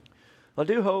I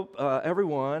do hope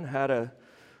everyone had a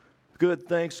good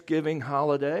Thanksgiving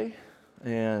holiday,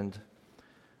 and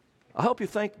I hope you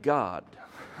thank God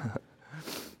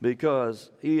because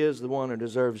He is the one who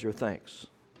deserves your thanks.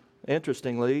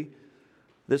 Interestingly,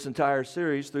 this entire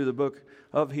series through the book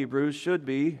of Hebrews should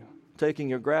be taking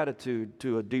your gratitude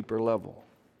to a deeper level.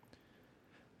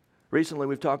 Recently,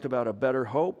 we've talked about a better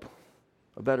hope,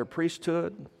 a better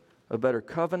priesthood, a better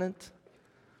covenant,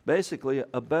 basically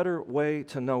a better way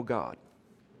to know God.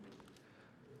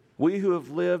 We who have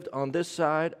lived on this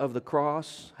side of the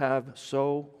cross have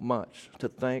so much to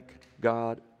thank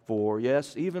God for.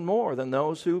 Yes, even more than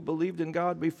those who believed in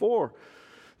God before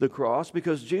the cross,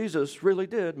 because Jesus really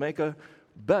did make a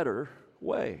better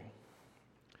way.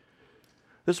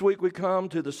 This week we come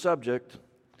to the subject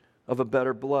of a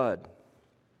better blood.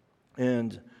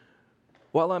 And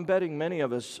while I'm betting many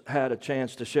of us had a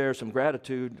chance to share some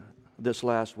gratitude this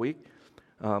last week,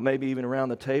 maybe even around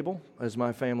the table, as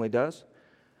my family does,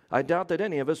 I doubt that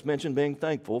any of us mentioned being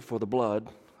thankful for the blood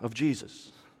of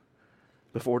Jesus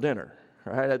before dinner,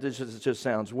 right? That just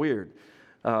sounds weird.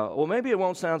 Well, maybe it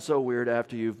won't sound so weird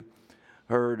after you've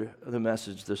heard the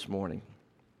message this morning.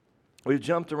 We've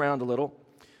jumped around a little,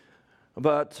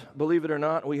 but believe it or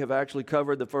not, we have actually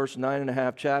covered the first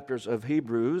 9.5 chapters of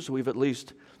Hebrews. We've at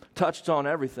least touched on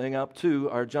everything up to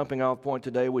our jumping off point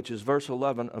today, which is verse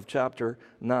 11 of chapter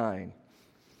 9.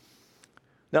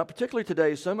 Now, particularly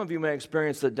today, some of you may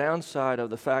experience the downside of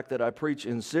the fact that I preach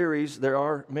in series. There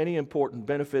are many important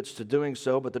benefits to doing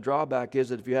so, but the drawback is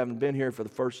that if you haven't been here for the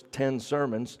first 10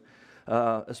 sermons,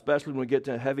 especially when we get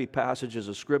to heavy passages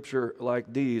of Scripture like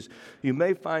these, you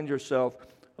may find yourself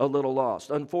a little lost.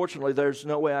 Unfortunately, there's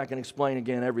no way I can explain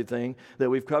again everything that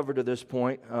we've covered to this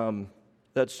point.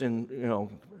 That's in,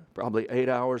 probably 8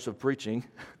 hours of preaching.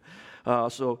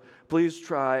 So please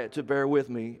try to bear with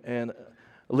me and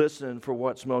listen for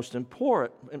what's most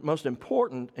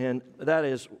important, and that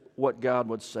is what God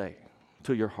would say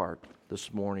to your heart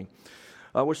this morning.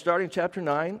 We're starting chapter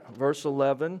 9, verse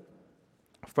 11,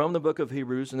 from the book of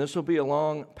Hebrews, and this will be a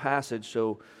long passage,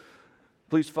 so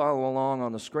please follow along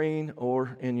on the screen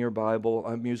or in your Bible.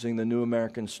 I'm using the New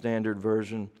American Standard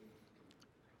Version.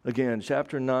 Again,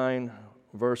 chapter 9,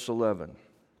 verse 11.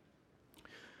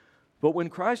 But when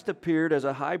Christ appeared as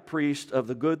a high priest of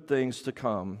the good things to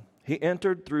come, He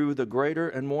entered through the greater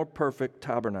and more perfect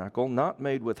tabernacle, not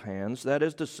made with hands, that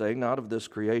is to say, not of this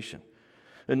creation,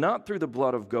 and not through the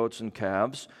blood of goats and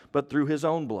calves, but through His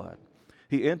own blood.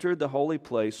 He entered the holy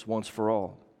place once for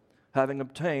all, having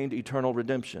obtained eternal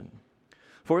redemption.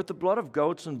 For if the blood of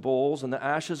goats and bulls and the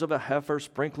ashes of a heifer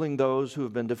sprinkling those who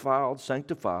have been defiled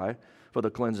sanctify for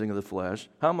the cleansing of the flesh,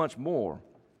 how much more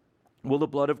will the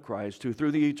blood of Christ, who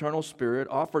through the eternal Spirit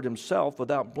offered Himself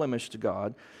without blemish to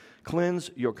God, cleanse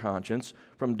your conscience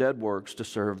from dead works to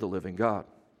serve the living God?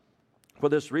 For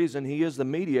this reason, He is the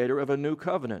mediator of a new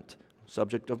covenant,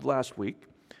 subject of last week,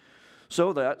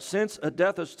 so that since a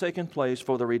death has taken place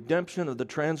for the redemption of the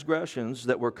transgressions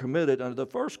that were committed under the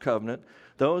first covenant,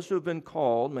 those who have been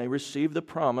called may receive the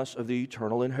promise of the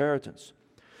eternal inheritance.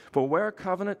 For where a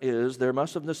covenant is, there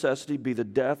must of necessity be the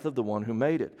death of the one who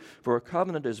made it. For a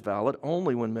covenant is valid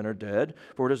only when men are dead,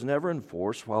 for it is never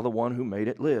enforced while the one who made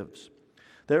it lives.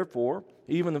 Therefore,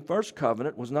 even the first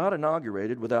covenant was not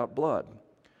inaugurated without blood.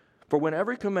 For when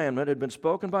every commandment had been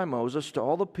spoken by Moses to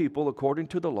all the people according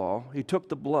to the law, he took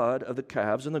the blood of the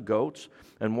calves and the goats,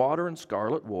 and water and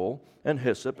scarlet wool, and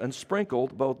hyssop, and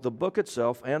sprinkled both the book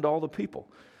itself and all the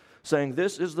people, saying,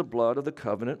 "This is the blood of the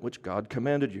covenant which God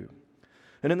commanded you."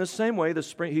 And in the same way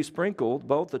he sprinkled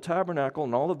both the tabernacle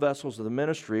and all the vessels of the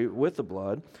ministry with the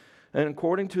blood. And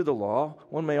according to the law,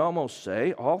 one may almost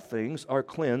say, all things are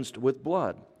cleansed with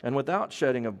blood, and without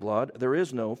shedding of blood there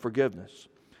is no forgiveness.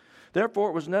 Therefore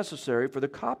it was necessary for the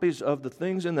copies of the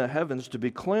things in the heavens to be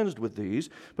cleansed with these,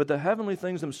 but the heavenly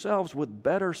things themselves with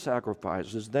better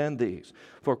sacrifices than these.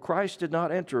 For Christ did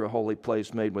not enter a holy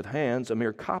place made with hands, a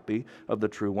mere copy of the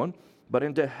true one, but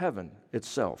into heaven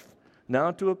itself, now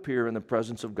to appear in the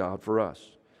presence of God for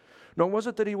us. Nor was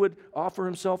it that He would offer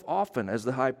Himself often, as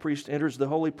the high priest enters the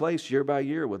holy place year by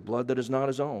year with blood that is not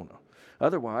his own.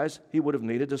 Otherwise, He would have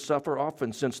needed to suffer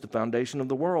often since the foundation of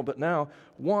the world. But now,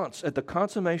 once at the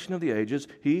consummation of the ages,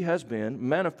 He has been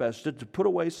manifested to put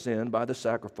away sin by the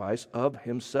sacrifice of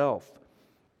Himself.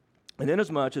 And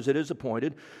inasmuch as it is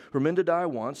appointed for men to die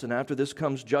once, and after this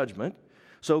comes judgment,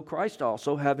 so Christ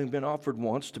also, having been offered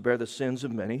once to bear the sins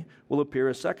of many, will appear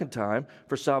a second time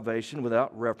for salvation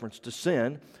without reference to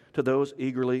sin to those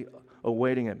eagerly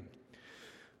awaiting Him.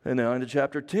 And now into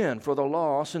chapter 10. For the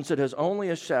law, since it has only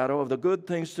a shadow of the good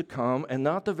things to come and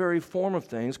not the very form of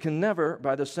things, can never,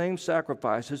 by the same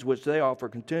sacrifices which they offer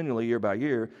continually year by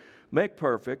year, make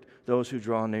perfect those who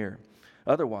draw near.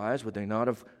 Otherwise, would they not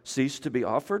have ceased to be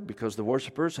offered, because the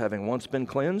worshippers, having once been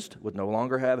cleansed, would no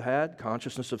longer have had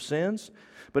consciousness of sins?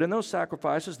 But in those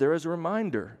sacrifices there is a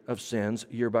reminder of sins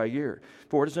year by year.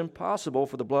 For it is impossible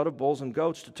for the blood of bulls and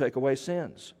goats to take away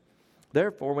sins.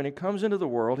 Therefore, when he comes into the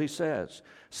world, he says,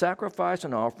 Sacrifice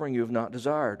and offering you have not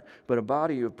desired, but a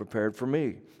body you have prepared for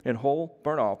me. In whole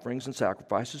burnt offerings and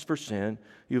sacrifices for sin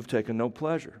you have taken no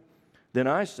pleasure. Then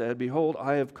I said, Behold,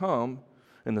 I have come,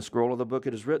 in the scroll of the book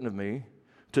it is written of me,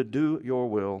 to do your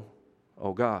will,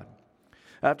 O God.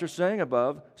 After saying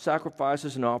above,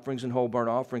 sacrifices and offerings and whole burnt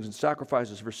offerings and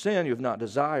sacrifices for sin you have not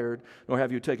desired, nor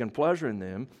have you taken pleasure in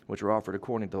them, which are offered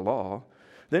according to the law.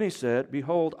 Then he said,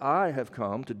 Behold, I have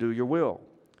come to do your will.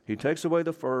 He takes away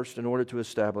the first in order to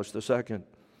establish the second.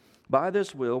 By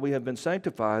this will we have been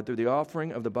sanctified through the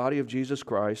offering of the body of Jesus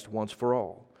Christ once for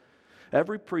all.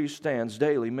 Every priest stands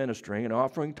daily ministering and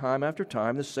offering time after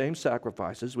time the same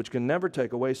sacrifices which can never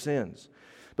take away sins.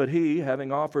 But he,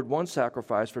 having offered one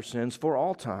sacrifice for sins for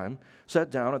all time, sat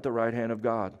down at the right hand of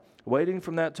God, waiting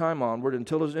from that time onward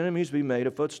until his enemies be made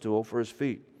a footstool for his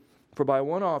feet. For by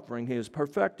one offering he has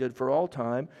perfected for all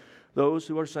time those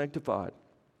who are sanctified.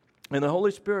 And the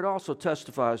Holy Spirit also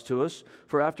testifies to us,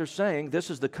 for after saying, This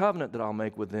is the covenant that I'll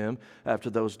make with them after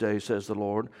those days, says the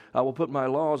Lord, I will put my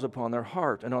laws upon their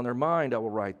heart, and on their mind I will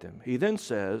write them. He then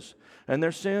says, And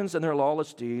their sins and their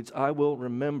lawless deeds I will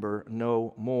remember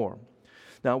no more.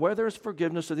 Now where there is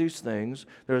forgiveness of these things,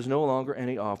 there is no longer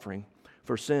any offering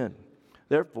for sin.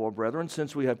 Therefore, brethren,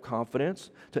 since we have confidence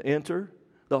to enter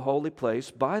the holy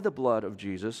place by the blood of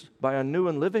Jesus, by a new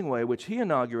and living way which he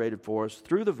inaugurated for us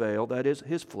through the veil, that is,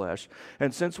 his flesh.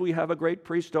 And since we have a great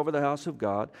priest over the house of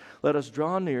God, let us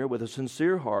draw near with a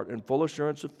sincere heart and full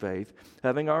assurance of faith,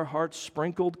 having our hearts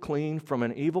sprinkled clean from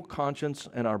an evil conscience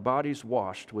and our bodies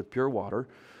washed with pure water.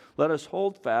 Let us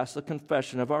hold fast the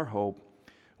confession of our hope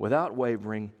without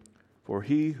wavering, for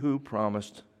he who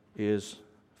promised is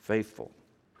faithful.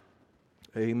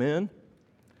 Amen.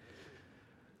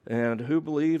 And who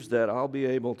believes that I'll be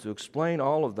able to explain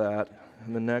all of that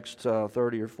in the next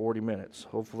 30 or 40 minutes?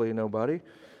 Hopefully nobody,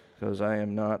 because I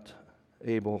am not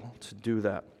able to do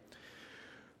that.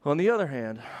 On the other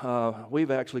hand,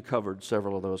 we've actually covered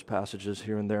several of those passages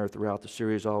here and there throughout the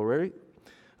series already.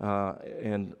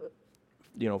 And,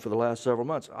 for the last several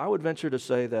months. I would venture to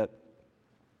say that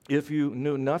if you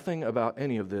knew nothing about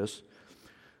any of this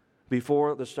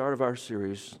before the start of our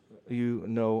series, you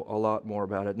know a lot more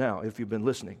about it now, if you've been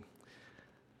listening.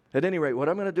 At any rate, what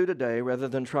I'm going to do today, rather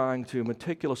than trying to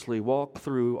meticulously walk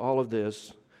through all of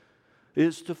this,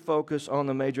 is to focus on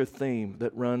the major theme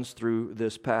that runs through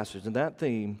this passage, and that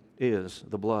theme is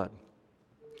the blood.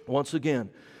 Once again,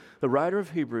 the writer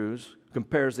of Hebrews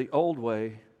compares the old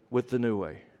way with the new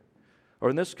way, or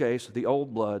in this case, the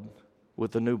old blood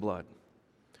with the new blood.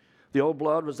 The old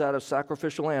blood was that of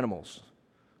sacrificial animals,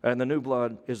 and the new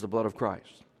blood is the blood of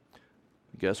Christ.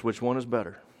 Guess which one is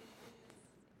better?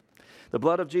 The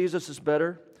blood of Jesus is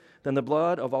better than the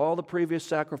blood of all the previous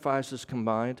sacrifices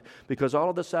combined, because all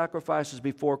of the sacrifices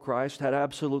before Christ had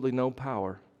absolutely no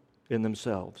power in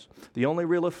themselves. The only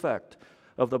real effect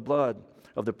of the blood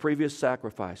of the previous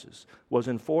sacrifices was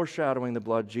in foreshadowing the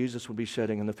blood Jesus would be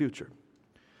shedding in the future.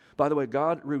 By the way,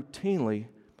 God routinely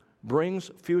brings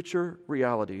future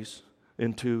realities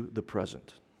into the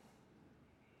present.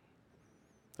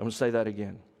 I'm going to say that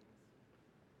again.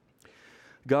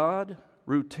 God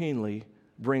routinely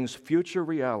brings future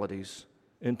realities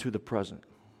into the present.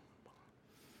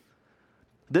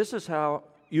 This is how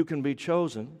you can be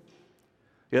chosen,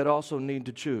 yet also need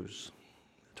to choose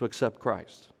to accept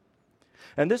Christ.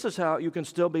 And this is how you can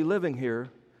still be living here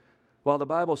while the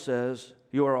Bible says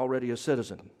you are already a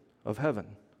citizen of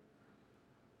heaven.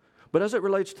 But as it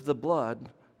relates to the blood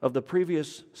of the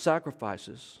previous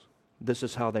sacrifices, this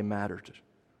is how they mattered.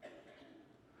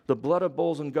 The blood of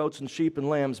bulls and goats and sheep and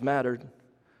lambs mattered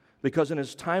because in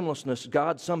his timelessness,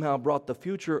 God somehow brought the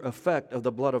future effect of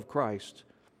the blood of Christ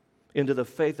into the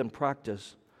faith and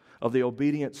practice of the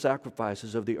obedient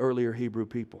sacrifices of the earlier Hebrew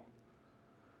people.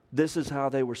 This is how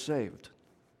they were saved.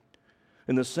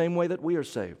 In the same way that we are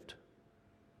saved,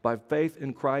 by faith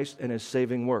in Christ and his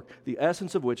saving work, the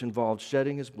essence of which involved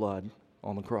shedding his blood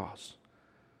on the cross.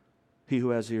 He who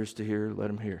has ears to hear, let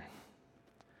him hear.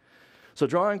 So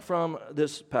drawing from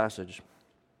this passage,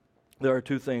 there are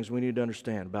two things we need to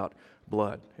understand about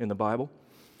blood in the Bible.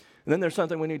 And then there's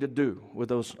something we need to do with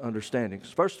those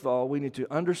understandings. First of all, we need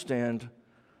to understand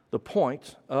the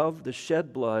point of the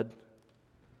shed blood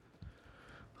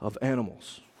of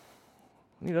animals.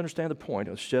 You need to understand the point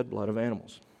of shed blood of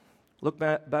animals. Look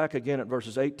back again at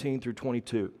verses 18 through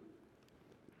 22.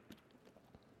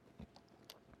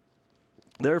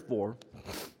 Therefore,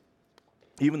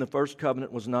 even the first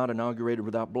covenant was not inaugurated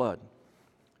without blood.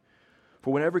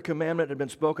 For when every commandment had been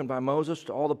spoken by Moses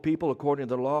to all the people according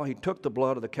to the law, he took the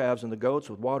blood of the calves and the goats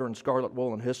with water and scarlet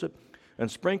wool and hyssop, and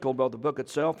sprinkled both the book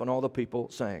itself and all the people,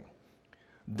 saying,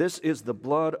 This is the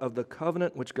blood of the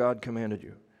covenant which God commanded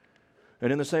you.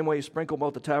 And in the same way he sprinkled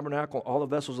both the tabernacle, all the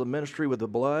vessels of the ministry with the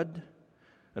blood.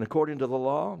 And according to the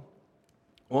law,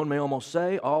 one may almost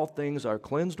say, all things are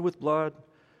cleansed with blood,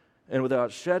 and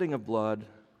without shedding of blood,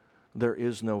 there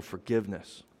is no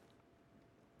forgiveness.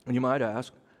 And you might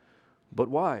ask, but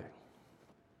why?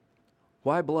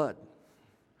 Why blood?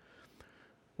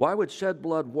 Why would shed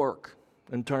blood work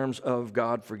in terms of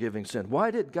God forgiving sin? Why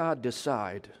did God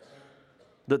decide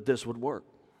that this would work?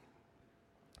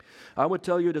 I would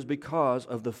tell you it is because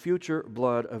of the future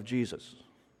blood of Jesus,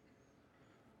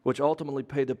 which ultimately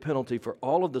paid the penalty for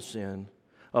all of the sin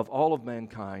of all of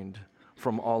mankind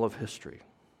from all of history.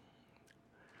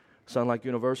 Sound like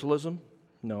universalism?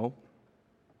 No.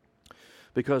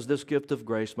 Because this gift of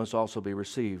grace must also be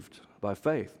received by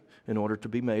faith in order to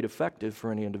be made effective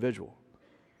for any individual.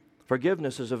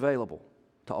 Forgiveness is available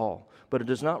to all, but it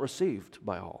is not received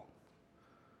by all.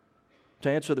 To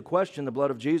answer the question, the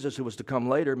blood of Jesus, who was to come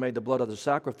later, made the blood of the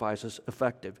sacrifices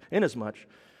effective, inasmuch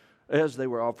as they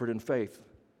were offered in faith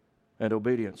and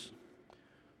obedience.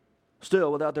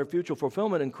 Still, without their future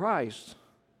fulfillment in Christ,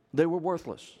 they were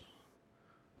worthless.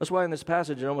 That's why in this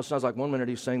passage it almost sounds like one minute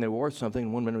he's saying they were worth something,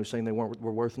 and one minute he's saying they were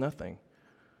worth nothing.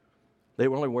 They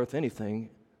were only worth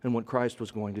anything in what Christ was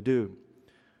going to do.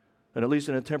 And at least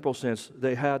in a temporal sense,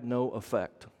 they had no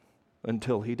effect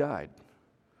until he died.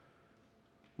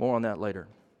 More on that later.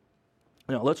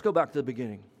 Now, let's go back to the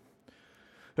beginning.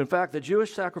 In fact, the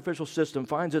Jewish sacrificial system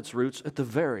finds its roots at the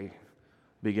very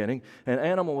beginning. An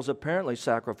animal was apparently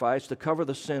sacrificed to cover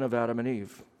the sin of Adam and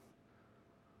Eve.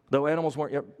 Though animals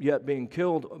weren't yet being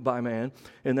killed by man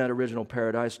in that original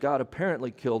paradise, God apparently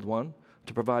killed one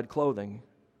to provide clothing,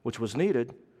 which was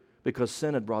needed because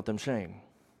sin had brought them shame.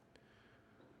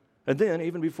 And then,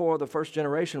 even before the first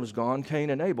generation was gone, Cain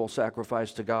and Abel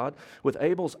sacrificed to God, with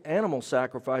Abel's animal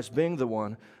sacrifice being the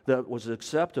one that was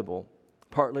acceptable,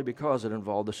 partly because it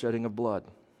involved the shedding of blood.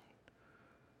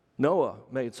 Noah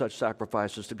made such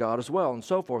sacrifices to God as well, and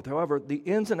so forth. However, the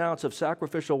ins and outs of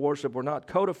sacrificial worship were not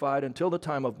codified until the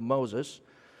time of Moses,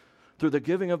 through the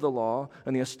giving of the law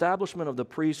and the establishment of the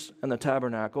priests and the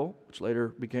tabernacle, which later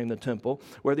became the temple,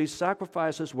 where these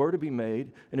sacrifices were to be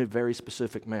made in a very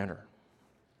specific manner.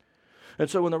 And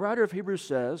so when the writer of Hebrews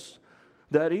says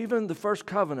that even the first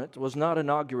covenant was not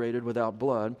inaugurated without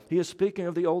blood, he is speaking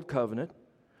of the old covenant,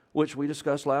 which we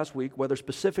discussed last week, whether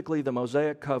specifically the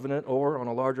Mosaic covenant or, on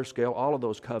a larger scale, all of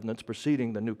those covenants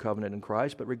preceding the new covenant in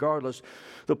Christ. But regardless,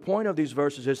 the point of these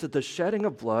verses is that the shedding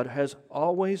of blood has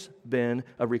always been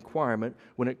a requirement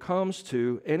when it comes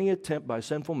to any attempt by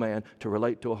sinful man to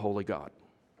relate to a holy God.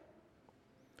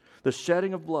 The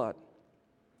shedding of blood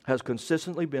has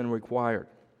consistently been required,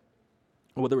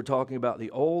 whether we're talking about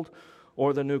the old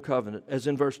or the new covenant. As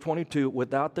in verse 22,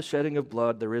 without the shedding of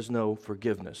blood, there is no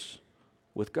forgiveness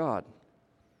with God.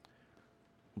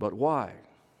 But why?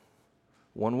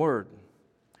 One word: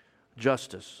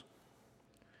 justice.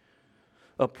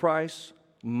 A price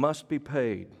must be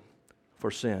paid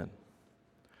for sin.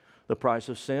 The price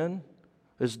of sin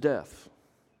is death.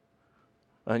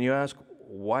 And you ask,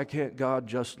 why can't God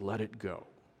just let it go?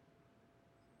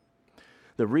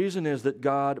 The reason is that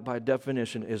God, by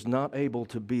definition, is not able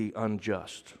to be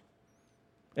unjust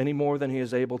any more than he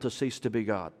is able to cease to be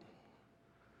God.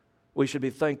 We should be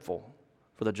thankful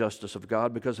for the justice of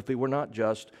God, because if he were not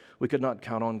just, we could not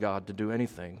count on God to do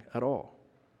anything at all.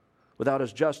 Without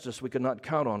his justice, we could not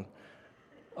count on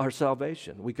our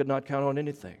salvation. We could not count on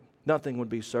anything. Nothing would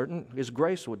be certain. His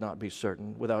grace would not be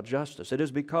certain without justice. It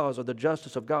is because of the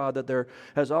justice of God that there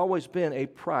has always been a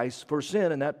price for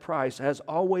sin, and that price has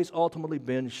always ultimately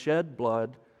been shed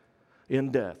blood in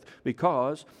death.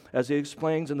 Because, as he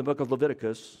explains in the book of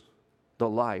Leviticus, the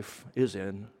life is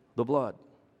in the blood.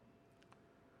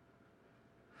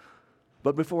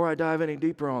 But before I dive any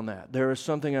deeper on that, there is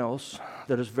something else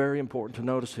that is very important to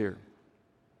notice here.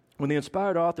 When the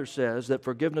inspired author says that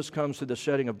forgiveness comes through the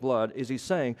shedding of blood, is he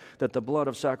saying that the blood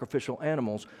of sacrificial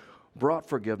animals brought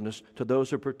forgiveness to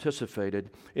those who participated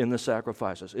in the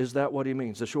sacrifices? Is that what he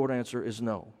means? The short answer is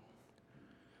no.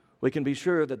 We can be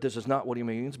sure that this is not what he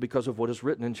means because of what is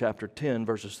written in chapter 10,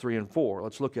 verses 3 and 4.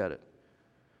 Let's look at it.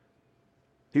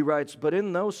 He writes, "But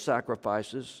in those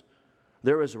sacrifices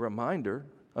there is a reminder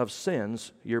of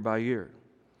sins year by year.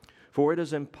 For it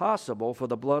is impossible for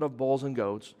the blood of bulls and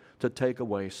goats to take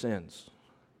away sins.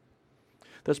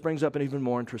 This brings up an even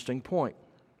more interesting point,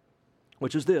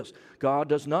 which is this: God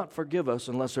does not forgive us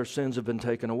unless our sins have been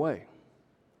taken away.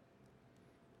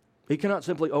 He cannot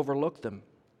simply overlook them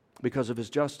because of His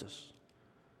justice.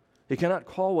 He cannot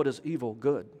call what is evil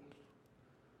good.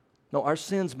 No, our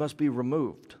sins must be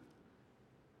removed.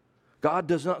 God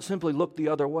does not simply look the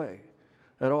other way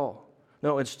at all.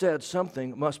 No, instead,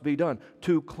 something must be done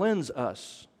to cleanse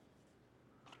us,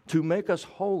 to make us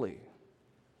holy.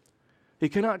 He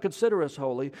cannot consider us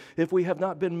holy if we have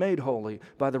not been made holy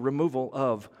by the removal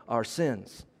of our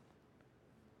sins.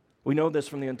 We know this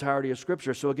from the entirety of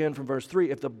Scripture. So again, from verse 3,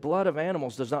 if the blood of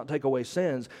animals does not take away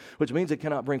sins, which means it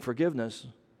cannot bring forgiveness,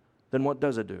 then what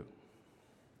does it do?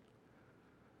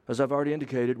 As I've already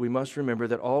indicated, we must remember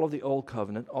that all of the Old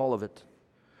Covenant, all of it,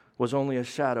 was only a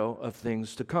shadow of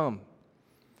things to come.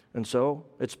 And so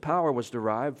its power was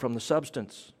derived from the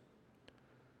substance,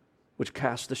 which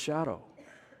cast the shadow.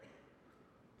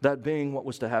 That being what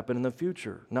was to happen in the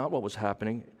future, not what was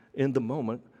happening in the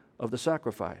moment of the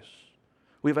sacrifice.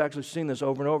 We've actually seen this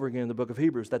over and over again in the book of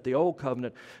Hebrews, that the Old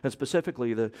Covenant, and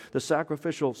specifically the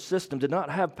sacrificial system, did not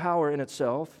have power in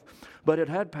itself, but it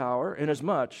had power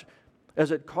inasmuch as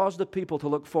it caused the people to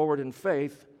look forward in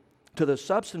faith to the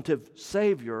substantive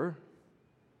Savior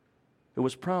who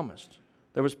was promised.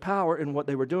 There was power in what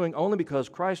they were doing only because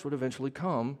Christ would eventually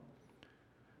come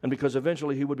and because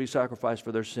eventually He would be sacrificed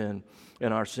for their sin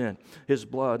and our sin. His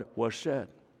blood was shed.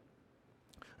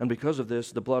 And because of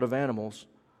this, the blood of animals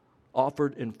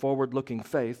offered in forward-looking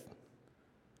faith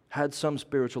had some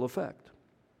spiritual effect.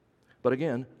 But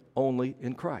again, only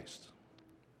in Christ.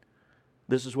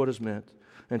 This is what is meant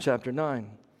in chapter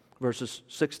 9, verses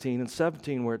 16 and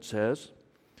 17, where it says,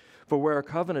 "For where a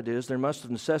covenant is, there must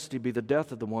of necessity be the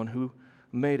death of the one who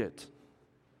made it."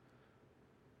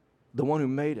 The one who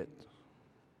made it.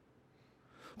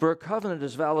 For a covenant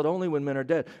is valid only when men are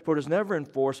dead, for it is never in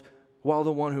force while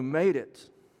the one who made it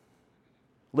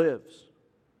lives.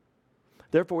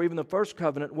 Therefore, even the first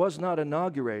covenant was not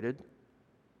inaugurated,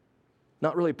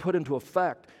 not really put into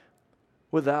effect,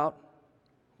 without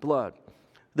blood.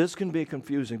 This can be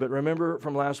confusing, but remember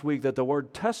from last week that the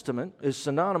word testament is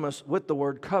synonymous with the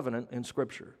word covenant in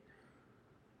Scripture.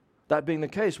 That being the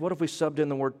case, what if we subbed in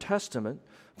the word testament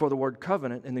for the word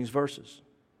covenant in these verses?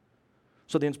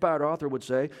 So the inspired author would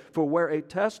say, "For where a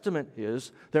testament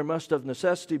is, there must of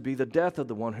necessity be the death of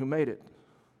the one who made it,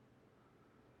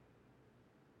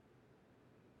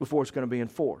 before it's going to be in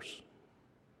force."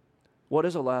 What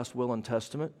is a last will and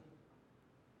testament?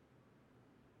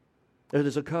 It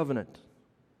is a covenant.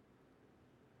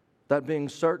 That being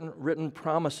certain written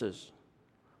promises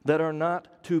that are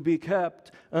not to be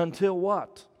kept until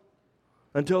what?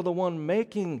 Until the one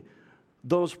making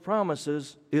those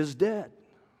promises is dead.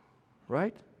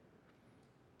 Right?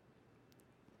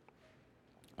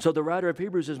 So the writer of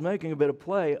Hebrews is making a bit of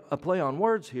play on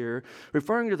words here,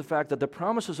 referring to the fact that the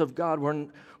promises of God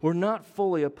were not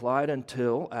fully applied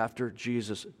until after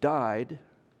Jesus died,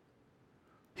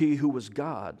 He who was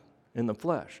God in the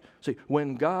flesh. See,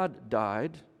 when God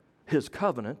died, His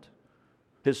covenant,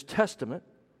 His testament,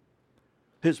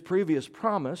 His previous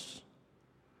promise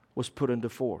was put into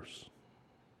force.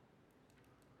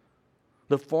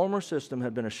 The former system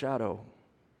had been a shadow,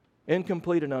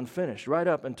 incomplete and unfinished, right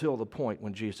up until the point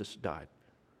when Jesus died.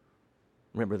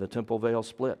 Remember, the temple veil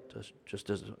split, just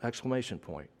as an exclamation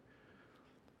point.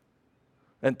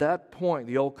 At that point,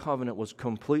 the old covenant was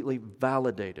completely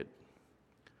validated,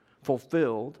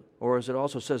 fulfilled, or as it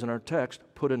also says in our text,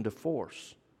 put into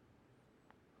force.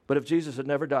 But if Jesus had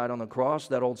never died on the cross,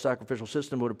 that old sacrificial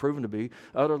system would have proven to be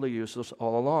utterly useless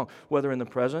all along, whether in the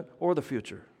present or the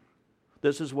future.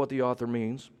 This is what the author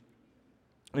means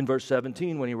in verse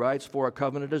 17 when he writes, "For a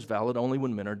covenant is valid only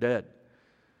when men are dead."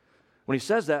 When he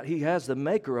says that, he has the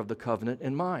maker of the covenant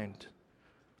in mind,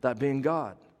 that being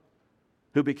God,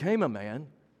 who became a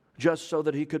man just so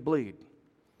that He could bleed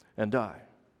and die,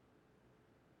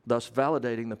 thus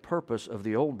validating the purpose of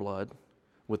the old blood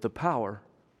with the power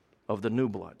of the new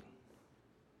blood.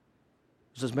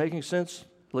 Is this making sense?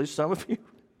 At least some of you?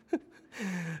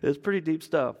 It's pretty deep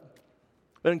stuff.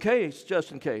 But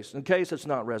just in case it's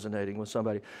not resonating with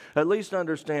somebody, at least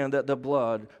understand that the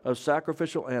blood of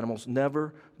sacrificial animals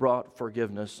never brought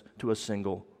forgiveness to a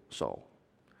single soul.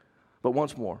 But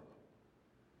once more,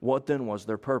 what then was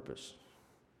their purpose?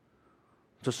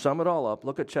 To sum it all up,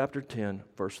 look at chapter 10,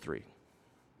 verse 3.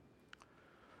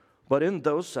 "But in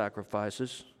those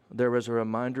sacrifices, there is a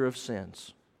reminder of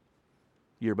sins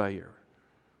year by year."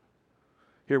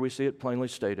 Here we see it plainly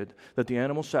stated that the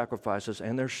animal sacrifices,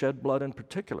 and their shed blood in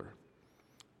particular,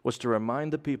 was to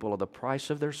remind the people of the price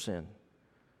of their sin,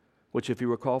 which, if you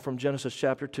recall from Genesis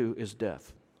chapter 2, is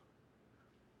death.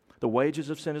 The wages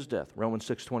of sin is death, Romans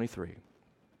 6:23.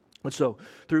 And so,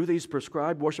 through these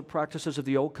prescribed worship practices of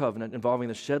the Old Covenant involving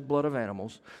the shed blood of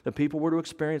animals, the people were to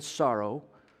experience sorrow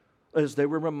as they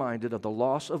were reminded of the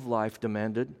loss of life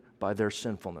demanded by their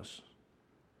sinfulness,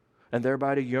 and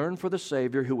thereby to yearn for the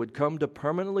Savior who would come to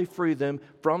permanently free them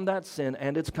from that sin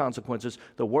and its consequences,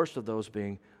 the worst of those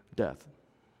being death.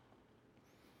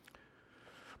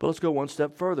 But let's go one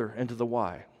step further into the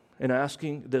why, in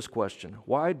asking this question: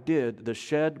 why did the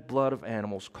shed blood of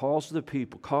animals cause the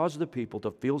people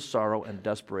to feel sorrow and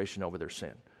desperation over their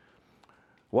sin?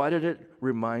 Why did it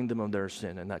remind them of their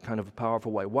sin in that kind of a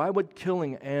powerful way? Why would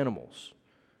killing animals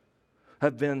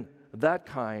have been that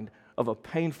kind of a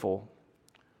painful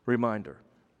reminder?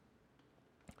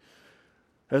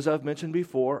 As I've mentioned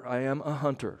before, I am a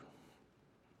hunter.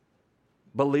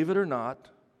 Believe it or not,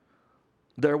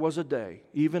 there was a day,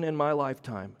 even in my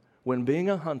lifetime, when being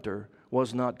a hunter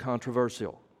was not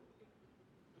controversial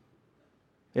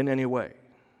in any way.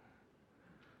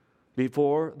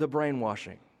 Before the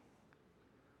brainwashing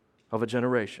of a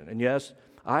generation. And yes,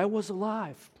 I was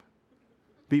alive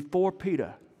before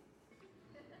PETA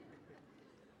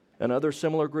and other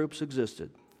similar groups existed.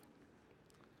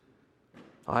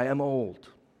 I am old,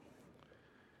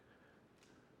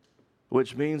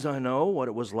 which means I know what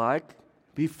it was like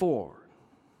before.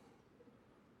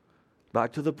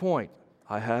 Back to the point,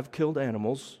 I have killed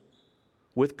animals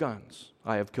with guns.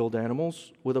 I have killed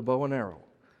animals with a bow and arrow.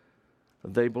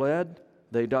 They bled,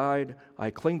 they died, I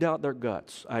cleaned out their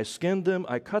guts. I skinned them,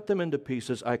 I cut them into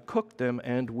pieces, I cooked them,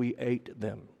 and we ate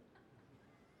them.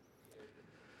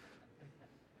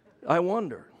 I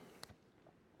wonder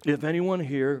if anyone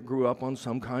here grew up on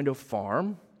some kind of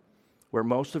farm where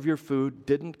most of your food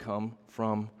didn't come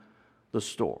from the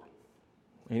store.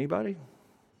 Anybody?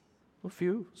 A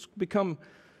few. It's become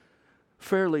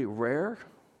fairly rare.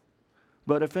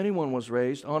 But if anyone was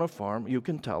raised on a farm, you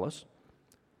can tell us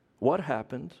what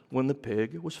happened when the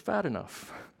pig was fat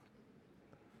enough.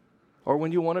 Or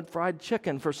when you wanted fried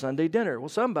chicken for Sunday dinner. Well,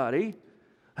 somebody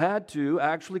had to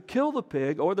actually kill the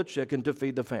pig or the chicken to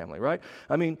feed the family, right?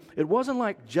 I mean, it wasn't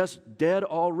like just dead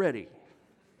already,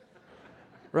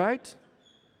 right?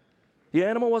 The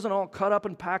animal wasn't all cut up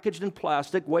and packaged in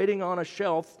plastic, waiting on a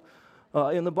shelf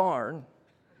in the barn.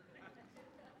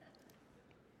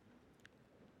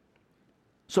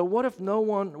 So what if no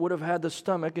one would have had the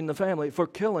stomach in the family for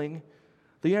killing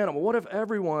the animal? What if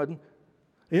everyone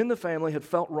in the family had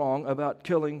felt wrong about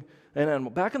killing an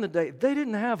animal? Back in the day, they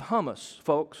didn't have hummus,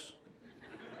 folks.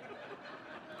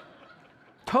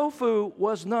 Tofu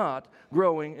was not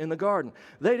growing in the garden.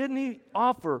 They didn't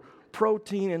offer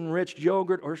protein-enriched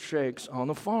yogurt or shakes on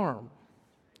the farm.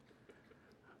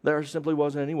 There simply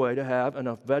wasn't any way to have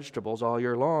enough vegetables all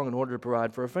year long in order to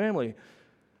provide for a family,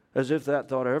 as if that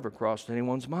thought ever crossed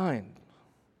anyone's mind.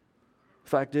 The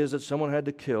fact is that someone had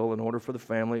to kill in order for the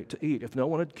family to eat. If no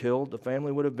one had killed, the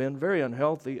family would have been very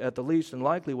unhealthy at the least and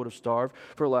likely would have starved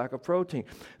for lack of protein.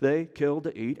 They killed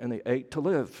to eat and they ate to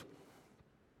live.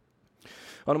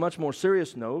 On a much more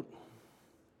serious note,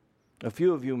 a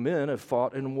few of you men have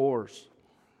fought in wars.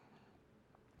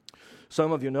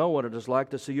 Some of you know what it is like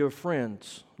to see your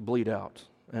friends bleed out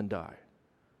and die.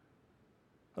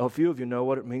 A few of you know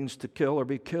what it means to kill or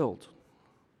be killed.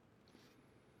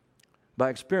 By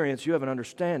experience, you have an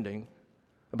understanding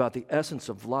about the essence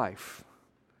of life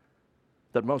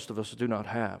that most of us do not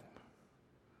have.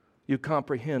 You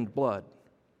comprehend blood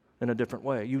in a different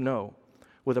way. You know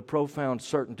with a profound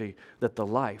certainty that the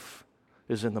life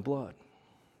is in the blood.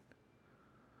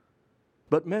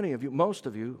 But many of you, most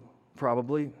of you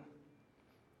probably,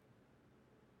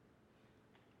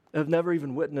 have never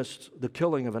even witnessed the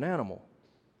killing of an animal.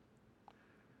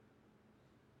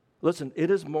 Listen, it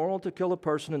is moral to kill a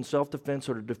person in self-defense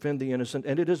or to defend the innocent,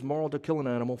 and it is moral to kill an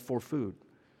animal for food.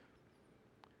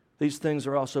 These things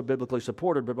are also biblically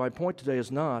supported, but my point today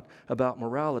is not about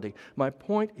morality. My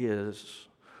point is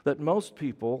that most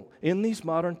people in these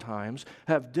modern times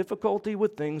have difficulty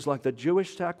with things like the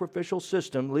Jewish sacrificial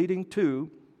system leading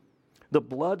to the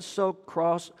blood-soaked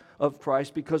cross of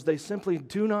Christ because they simply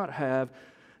do not have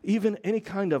even any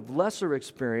kind of lesser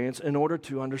experience in order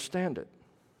to understand it.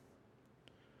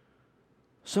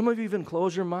 Some of you even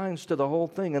close your minds to the whole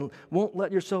thing and won't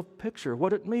let yourself picture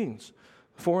what it means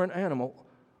for an animal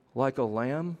like a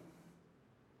lamb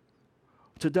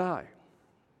to die.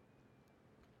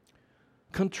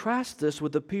 Contrast this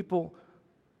with the people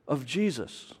of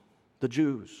Jesus, the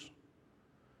Jews.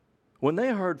 When they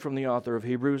heard from the author of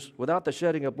Hebrews, without the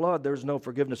shedding of blood, there's no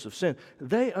forgiveness of sin,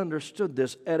 they understood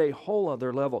this at a whole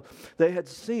other level. They had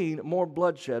seen more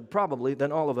bloodshed, probably,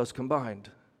 than all of us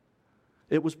combined.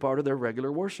 It was part of their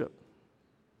regular worship.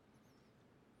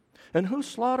 And who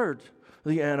slaughtered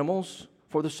the animals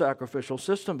for the sacrificial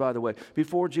system, by the way?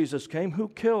 Before Jesus came, who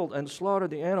killed and slaughtered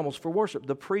the animals for worship?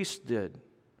 The priests did.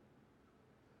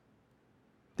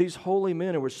 These holy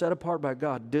men who were set apart by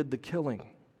God did the killing.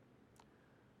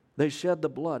 They shed the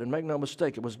blood, and make no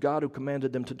mistake, it was God who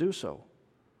commanded them to do so.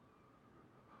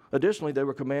 Additionally, they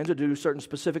were commanded to do certain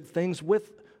specific things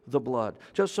with the blood,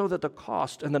 just so that the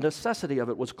cost and the necessity of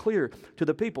it was clear to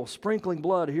the people, sprinkling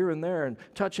blood here and there and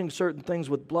touching certain things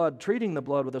with blood, treating the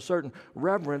blood with a certain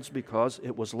reverence because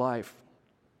it was life.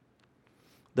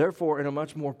 Therefore, in a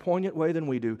much more poignant way than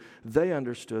we do, they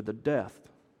understood that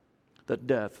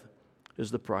death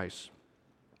is the price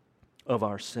of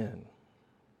our sin.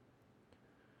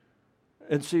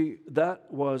 And see, that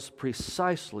was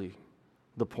precisely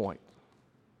the point.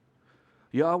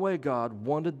 Yahweh God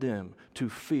wanted them to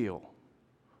feel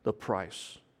the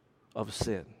price of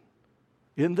sin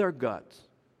in their guts,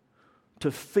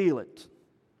 to feel it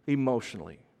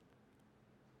emotionally.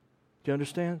 Do you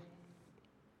understand?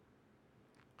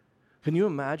 Can you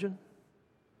imagine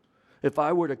if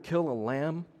I were to kill a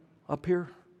lamb up here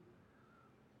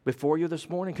before you this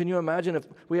morning? Can you imagine if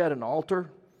we had an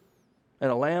altar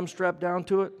and a lamb strapped down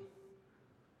to it?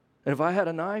 And if I had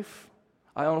a knife,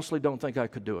 I honestly don't think I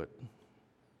could do it.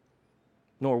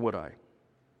 Nor would I,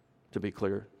 to be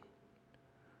clear.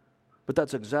 But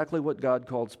that's exactly what God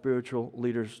called spiritual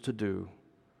leaders to do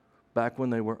back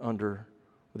when they were under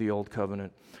the old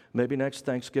covenant. Maybe next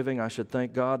Thanksgiving I should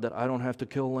thank God that I don't have to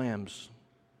kill lambs.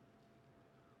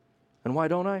 And why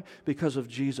don't I? Because of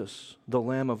Jesus, the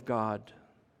Lamb of God,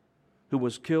 who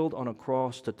was killed on a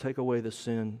cross to take away the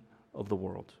sin of the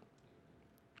world.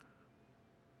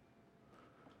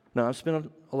 Now, I've spent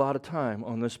a lot of time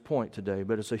on this point today,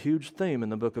 but it's a huge theme in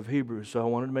the book of Hebrews, so I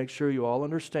wanted to make sure you all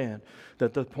understand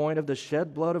that the point of the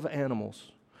shed blood of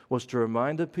animals was to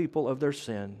remind the people of their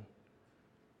sin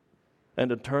and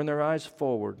to turn their eyes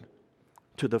forward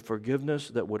to the forgiveness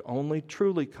that would only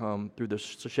truly come through the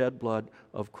shed blood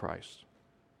of Christ.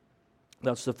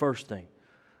 That's the first thing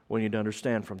we need to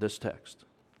understand from this text.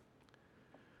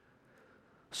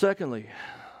 Secondly,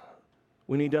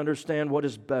 we need to understand what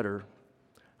is better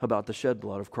about the shed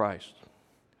blood of Christ.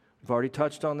 We've already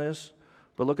touched on this,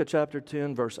 but look at chapter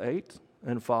 10, verse 8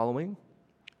 and following.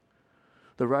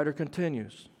 The writer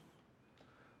continues.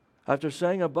 After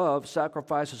saying above,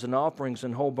 sacrifices and offerings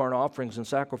and whole burnt offerings and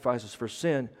sacrifices for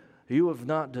sin, you have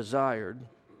not desired,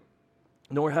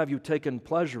 nor have you taken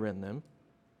pleasure in them,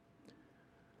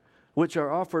 which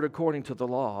are offered according to the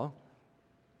law.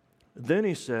 Then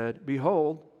he said,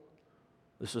 behold,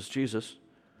 this is Jesus,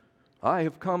 I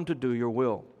have come to do your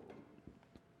will.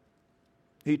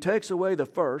 He takes away the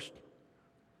first,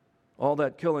 all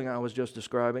that killing I was just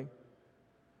describing,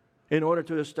 in order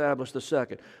to establish the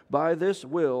second. By this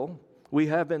will, we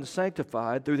have been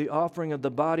sanctified through the offering of the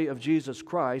body of Jesus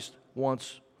Christ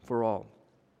once for all.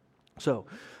 So,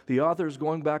 the author is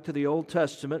going back to the Old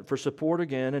Testament for support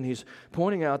again, and he's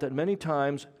pointing out that many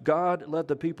times God let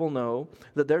the people know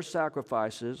that their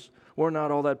sacrifices were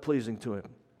not all that pleasing to him.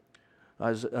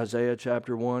 Isaiah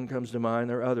chapter 1 comes to mind.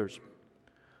 There are others.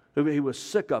 He was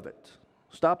sick of it.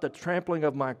 Stop the trampling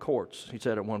of my courts, he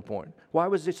said at one point. Why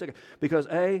was he sick? Because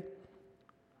A,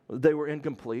 they were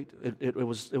incomplete. It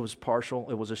was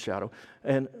partial. It was a shadow.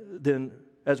 And then,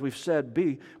 as we've said,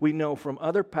 B, we know from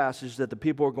other passages that the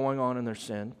people were going on in their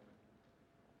sin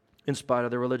in spite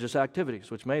of their religious activities,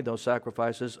 which made those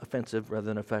sacrifices offensive rather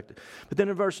than effective. But then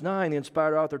in verse 9, the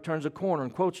inspired author turns a corner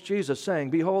and quotes Jesus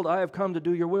saying, behold, I have come to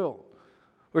do your will.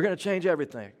 We're going to change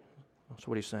everything. That's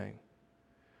what he's saying.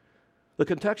 The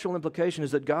contextual implication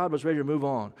is that God was ready to move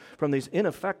on from these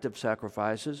ineffective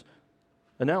sacrifices,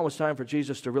 and now it was time for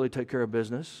Jesus to really take care of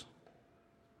business,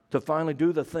 to finally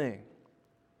do the thing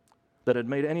that had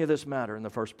made any of this matter in the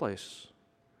first place.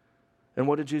 And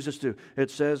what did Jesus do?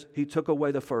 It says he took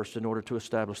away the first in order to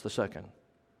establish the second.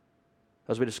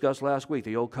 As we discussed last week,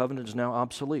 the old covenant is now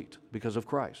obsolete because of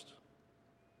Christ.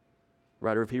 The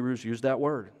writer of Hebrews used that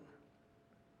word.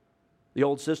 The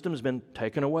old system has been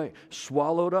taken away,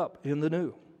 swallowed up in the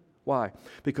new. Why?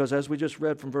 Because as we just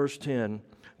read from verse 10,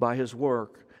 by his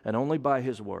work, and only by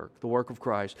his work, the work of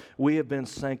Christ, we have been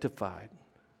sanctified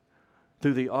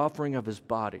through the offering of his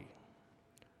body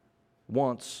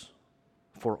once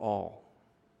for all.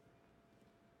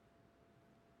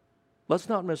 Let's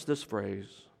not miss this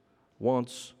phrase,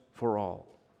 once for all,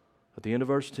 at the end of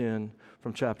verse 10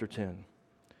 from chapter 10.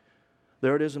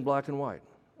 There it is in black and white.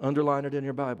 Underline it in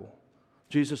your Bible.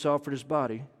 Jesus offered His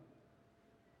body.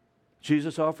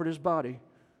 Jesus offered His body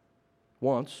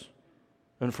once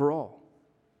and for all.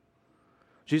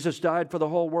 Jesus died for the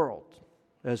whole world,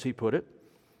 as He put it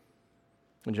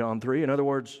in John 3. In other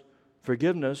words,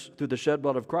 forgiveness through the shed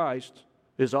blood of Christ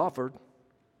is offered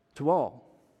to all.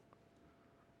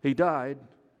 He died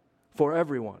for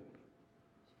everyone.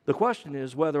 The question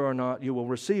is whether or not you will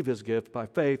receive His gift by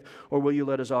faith, or will you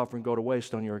let His offering go to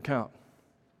waste on your account?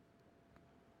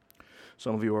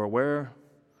 Some of you are aware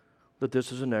that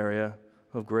this is an area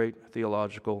of great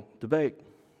theological debate.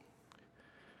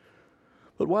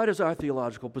 But why does our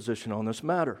theological position on this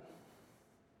matter?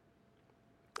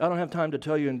 I don't have time to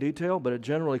tell you in detail, but it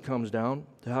generally comes down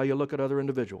to how you look at other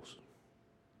individuals.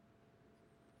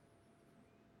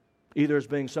 Either as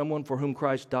being someone for whom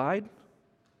Christ died,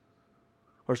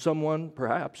 or someone,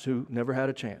 perhaps, who never had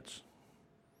a chance.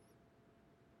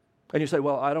 And you say,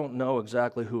 well, I don't know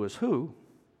exactly who is who,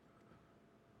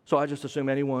 so I just assume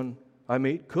anyone I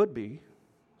meet could be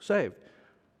saved.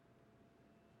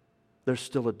 There's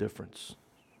still a difference.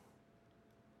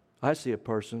 I see a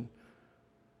person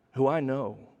who I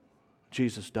know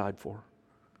Jesus died for.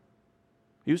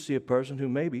 You see a person who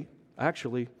maybe,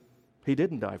 actually, He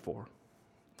didn't die for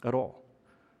at all.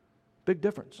 Big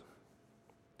difference.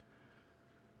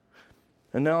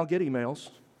 And now I'll get emails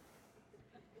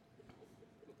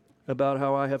about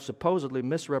how I have supposedly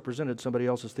misrepresented somebody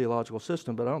else's theological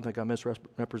system, but I don't think I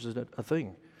misrepresented a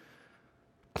thing.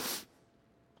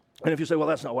 And if you say, well,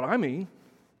 that's not what I mean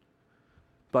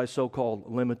by so-called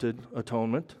limited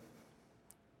atonement,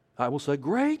 I will say,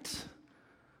 great,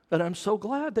 and I'm so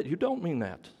glad that you don't mean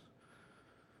that.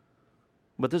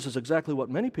 But this is exactly what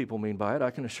many people mean by it,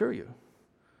 I can assure you,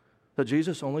 that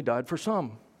Jesus only died for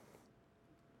some.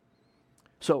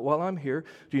 So while I'm here,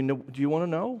 do you want to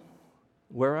know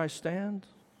where I stand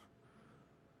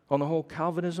on the whole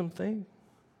Calvinism thing?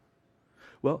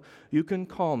 Well, you can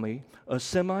call me a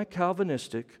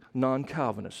semi-Calvinistic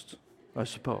non-Calvinist, I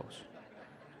suppose.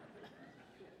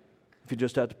 If you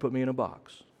just had to put me in a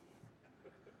box.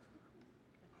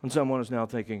 And someone is now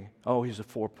thinking, oh, he's a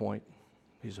 4-point.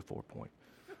 He's a 4-point.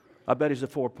 I bet he's a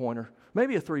 4-pointer.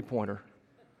 Maybe a 3-pointer.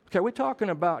 Okay, are we talking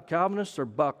about Calvinists or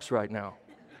bucks right now?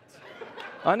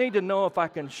 I need to know if I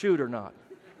can shoot or not.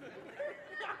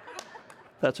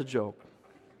 That's a joke.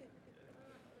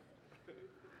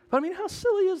 But I mean, how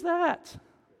silly is that?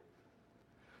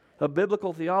 A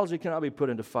biblical theology cannot be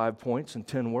put into 5 points and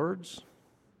 10 words.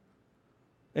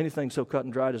 Anything so cut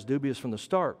and dried is dubious from the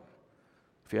start,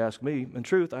 if you ask me. In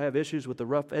truth, I have issues with the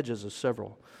rough edges of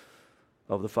several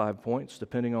of the 5 points,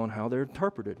 depending on how they're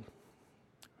interpreted.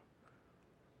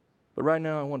 But right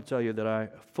now, I want to tell you that I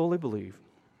fully believe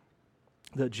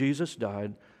that Jesus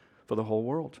died for the whole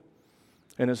world,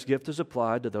 and His gift is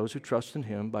applied to those who trust in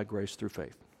Him by grace through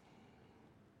faith.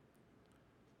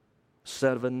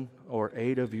 7 or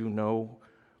 8 of you know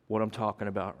what I'm talking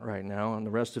about right now, and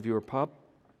the rest of you are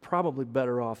probably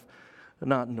better off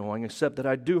not knowing, except that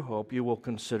I do hope you will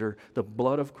consider the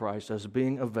blood of Christ as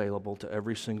being available to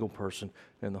every single person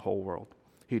in the whole world.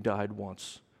 He died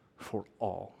once for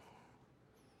all.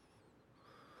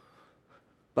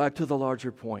 Back to the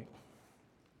larger point.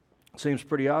 It seems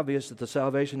pretty obvious that the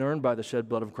salvation earned by the shed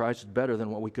blood of Christ is better than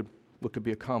what could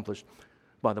be accomplished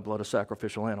by the blood of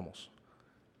sacrificial animals.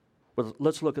 But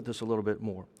let's look at this a little bit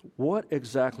more. What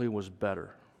exactly was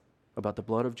better about the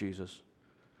blood of Jesus?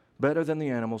 Better than the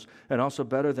animals, and also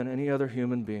better than any other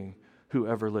human being who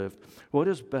ever lived. What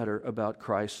is better about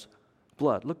Christ's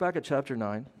blood? Look back at chapter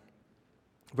 9,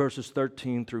 verses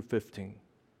 13 through 15.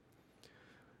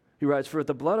 He writes, "For if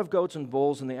the blood of goats and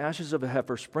bulls and the ashes of a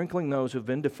heifer, sprinkling those who have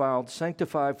been defiled,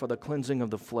 sanctify for the cleansing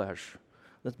of the flesh."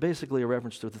 That's basically a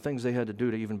reference to the things they had to do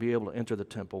to even be able to enter the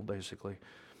temple, basically.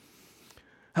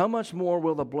 "How much more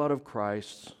will the blood of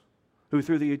Christ, who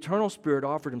through the eternal Spirit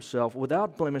offered Himself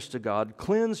without blemish to God,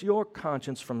 cleanse your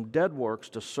conscience from dead works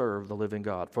to serve the living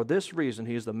God? For this reason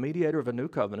He is the mediator of a new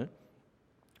covenant,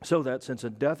 so that since a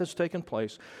death has taken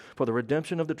place for the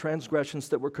redemption of the transgressions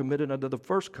that were committed under the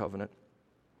first covenant,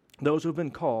 those who have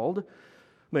been called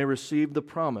may receive the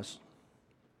promise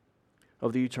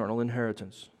of the eternal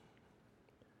inheritance."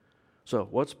 So,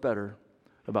 what's better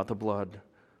about the blood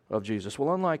of Jesus?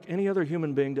 Well, unlike any other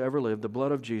human being to ever live, the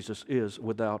blood of Jesus is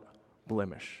without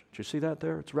blemish. Did you see that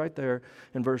there? It's right there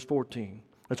in verse 14.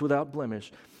 It's without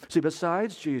blemish. See,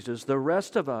 besides Jesus, the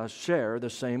rest of us share the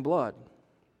same blood,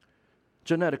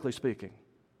 genetically speaking.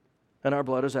 And our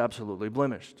blood is absolutely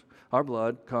blemished. Our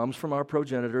blood comes from our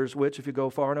progenitors, which, if you go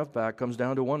far enough back, comes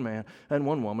down to one man and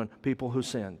one woman, people who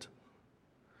sinned.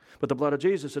 But the blood of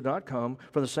Jesus did not come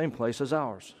from the same place as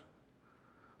ours.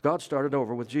 God started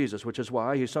over with Jesus, which is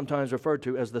why he's sometimes referred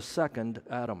to as the second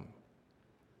Adam.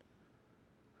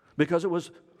 Because it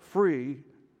was free,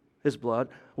 his blood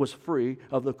was free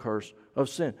of the curse of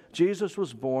sin. Jesus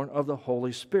was born of the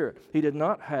Holy Spirit. He did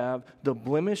not have the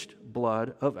blemished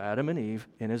blood of Adam and Eve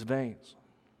in his veins.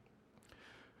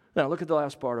 Now look at the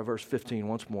last part of verse 15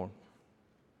 once more.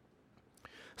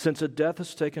 Since a death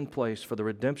has taken place for the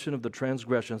redemption of the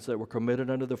transgressions that were committed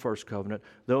under the first covenant,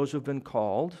 those who have been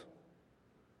called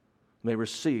may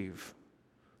receive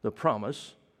the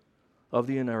promise of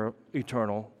the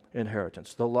eternal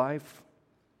inheritance. The life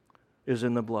is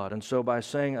in the blood. And so by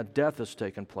saying a death has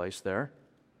taken place there,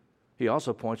 he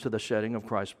also points to the shedding of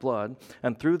Christ's blood.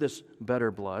 And through this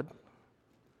better blood,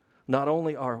 not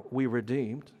only are we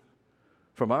redeemed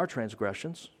from our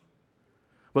transgressions,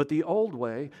 but the old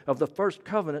way of the first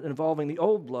covenant involving the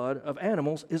old blood of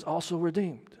animals is also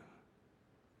redeemed.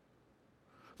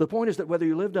 The point is that whether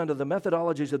you lived under the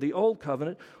methodologies of the old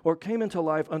covenant or came into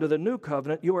life under the new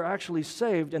covenant, you are actually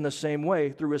saved in the same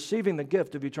way through receiving the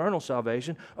gift of eternal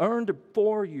salvation earned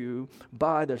for you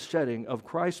by the shedding of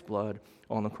Christ's blood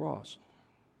on the cross.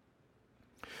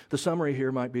 The summary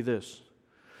here might be this: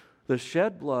 the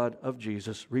shed blood of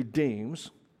Jesus redeems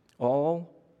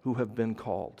all who have been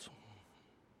called.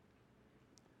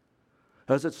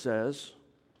 As it says,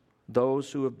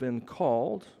 those who have been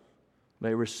called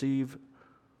may receive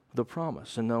the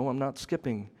promise. And no, I'm not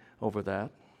skipping over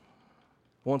that.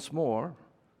 Once more,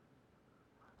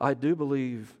 I do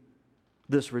believe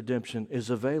this redemption is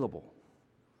available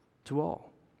to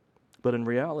all. But in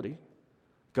reality,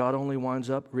 God only winds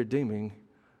up redeeming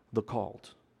the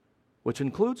called, which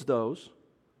includes those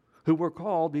who were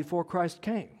called before Christ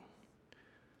came.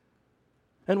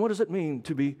 And what does it mean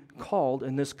to be called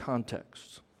in this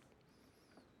context?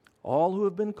 All who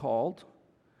have been called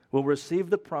will receive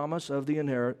the promise of the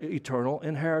eternal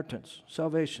inheritance,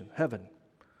 salvation, heaven,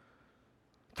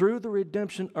 through the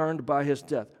redemption earned by his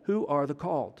death. Who are the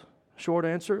called? Short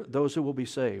answer, those who will be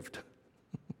saved.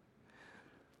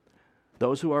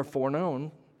 Those who are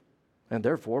foreknown and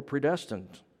therefore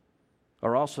predestined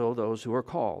are also those who are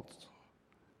called,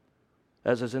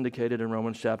 as is indicated in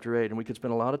Romans chapter 8. And we could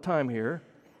spend a lot of time here,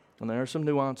 and there are some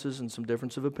nuances and some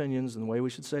difference of opinions in the way we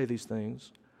should say these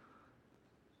things.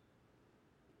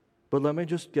 But let me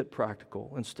just get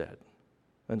practical instead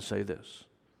and say this.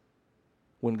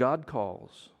 When God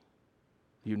calls,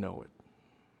 you know it.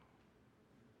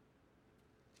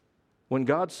 When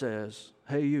God says,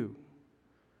 hey you,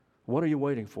 what are you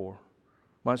waiting for?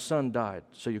 My son died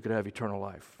so you could have eternal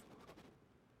life.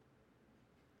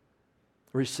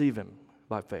 Receive him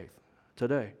by faith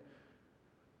today.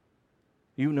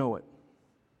 You know it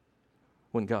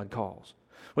when God calls.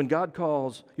 When God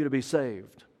calls you to be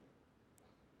saved,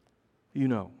 you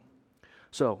know.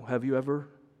 So, have you ever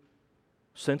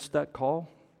sensed that call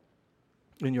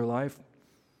in your life?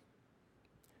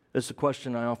 It's a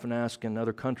question I often ask in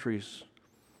other countries.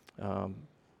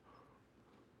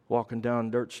 Walking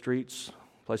down dirt streets,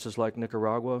 places like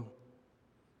Nicaragua.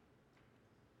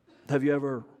 Have you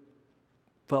ever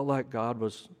felt like God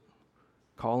was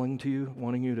calling to you,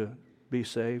 wanting you to be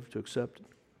saved, to accept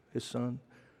his son?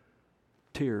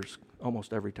 Tears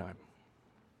almost every time.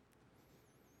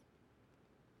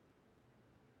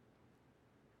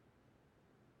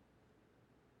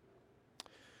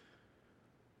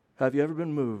 Have you ever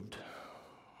been moved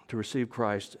to receive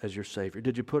Christ as your Savior?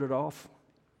 Did you put it off?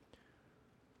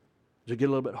 Did you get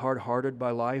a little bit hard-hearted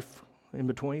by life in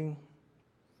between?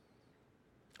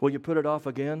 Will you put it off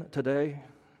again today?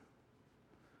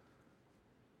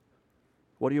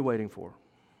 What are you waiting for?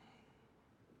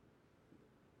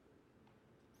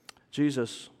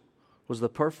 Jesus was the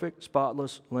perfect,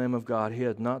 spotless Lamb of God. He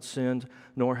had not sinned,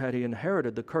 nor had he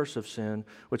inherited the curse of sin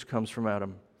which comes from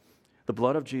Adam. The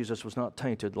blood of Jesus was not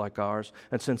tainted like ours,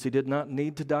 and since he did not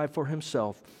need to die for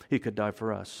himself, he could die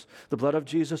for us. The blood of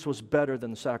Jesus was better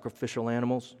than the sacrificial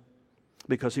animals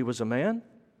because he was a man,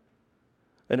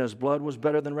 and his blood was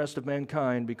better than the rest of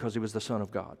mankind because he was the Son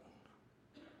of God.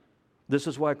 This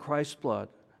is why Christ's blood,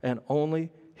 and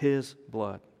only his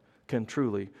blood, can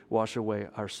truly wash away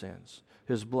our sins.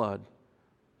 His blood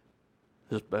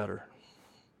is better.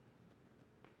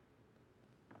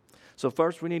 So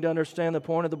first, we need to understand the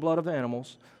point of the blood of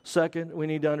animals. Second, we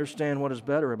need to understand what is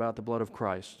better about the blood of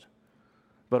Christ.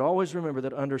 But always remember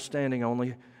that understanding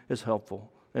only is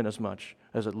helpful in as much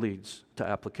as it leads to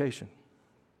application.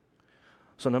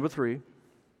 So number 3,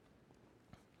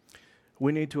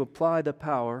 we need to apply the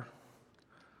power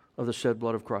of the shed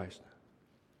blood of Christ.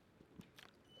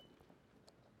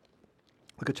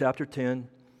 Look at chapter 10,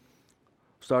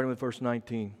 starting with verse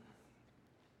 19.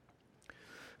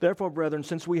 Therefore, brethren,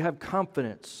 since we have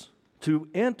confidence to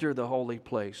enter the holy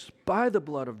place by the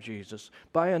blood of Jesus,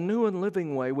 by a new and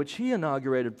living way which He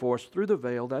inaugurated for us through the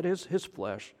veil, that is, His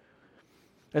flesh,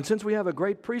 and since we have a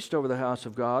great priest over the house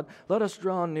of God, let us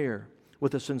draw near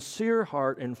with a sincere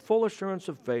heart and full assurance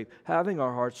of faith, having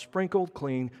our hearts sprinkled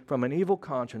clean from an evil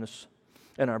conscience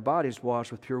and our bodies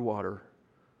washed with pure water.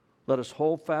 Let us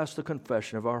hold fast the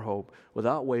confession of our hope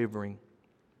without wavering,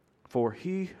 for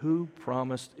He who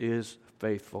promised is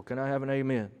faithful. Can I have an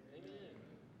amen?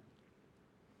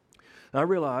 Now, I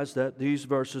realize that these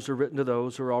verses are written to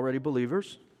those who are already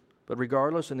believers, but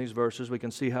regardless, in these verses we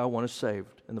can see how one is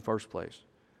saved in the first place.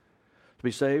 To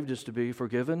be saved is to be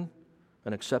forgiven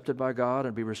and accepted by God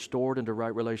and be restored into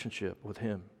right relationship with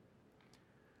Him.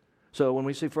 So when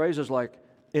we see phrases like,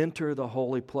 enter the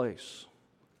holy place,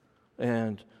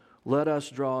 and let us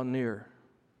draw near,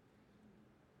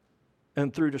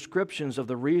 and through descriptions of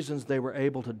the reasons they were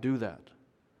able to do that,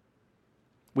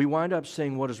 we wind up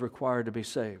seeing what is required to be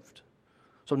saved.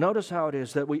 So notice how it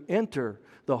is that we enter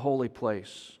the holy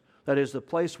place, that is, the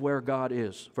place where God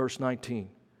is, verse 19.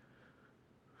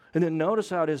 And then notice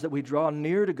how it is that we draw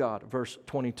near to God, verse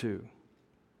 22.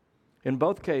 In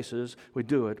both cases, we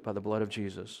do it by the blood of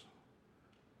Jesus.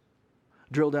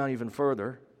 Drill down even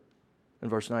further in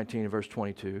verse 19 and verse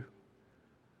 22,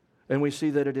 and we see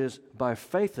that it is by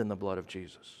faith in the blood of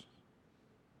Jesus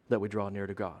that we draw near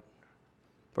to God.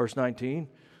 Verse 19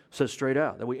 says straight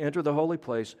out that we enter the holy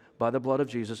place by the blood of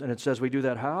Jesus, and it says we do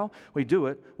that how? We do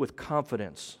it with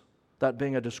confidence, that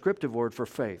being a descriptive word for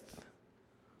faith.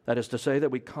 That is to say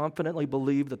that we confidently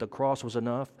believe that the cross was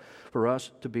enough for us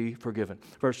to be forgiven.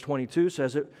 Verse 22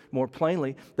 says it more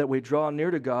plainly that we draw near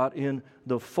to God in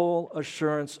the full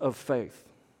assurance of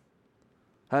faith,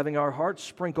 having our hearts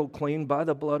sprinkled clean by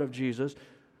the blood of Jesus,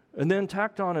 and then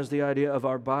tacked on is the idea of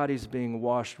our bodies being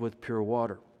washed with pure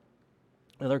water.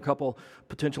 Now, there are a couple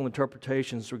potential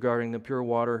interpretations regarding the pure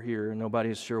water here, and nobody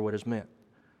is sure what is meant.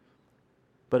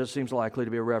 But it seems likely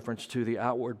to be a reference to the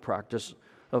outward practice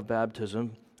of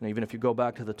baptism. And even if you go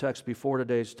back to the text before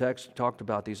today's text, it talked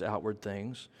about these outward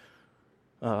things,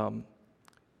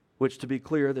 which, to be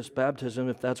clear, this baptism,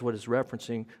 if that's what it's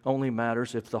referencing, only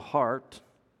matters if the heart,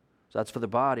 so that's for the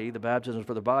body, the baptism is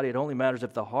for the body, it only matters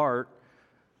if the heart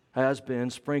has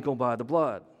been sprinkled by the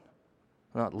blood.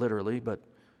 Not literally, but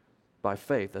by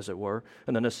faith, as it were.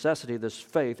 And the necessity of this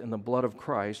faith in the blood of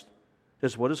Christ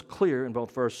is what is clear in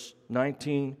both verse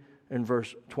 19 in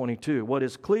verse 22. What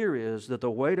is clear is that the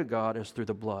way to God is through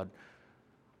the blood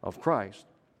of Christ.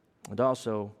 And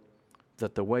also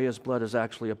that the way His blood is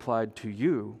actually applied to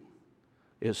you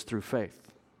is through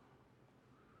faith.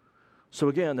 So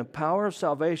again, the power of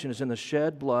salvation is in the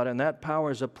shed blood, and that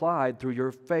power is applied through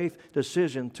your faith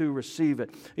decision to receive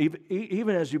it.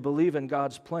 Even as you believe in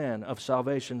God's plan of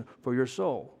salvation for your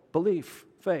soul. Belief,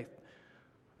 faith.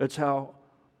 It's how,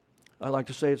 I like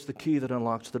to say, it's the key that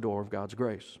unlocks the door of God's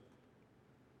grace.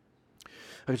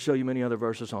 I could show you many other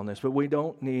verses on this, but we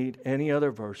don't need any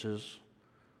other verses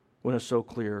when it's so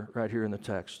clear right here in the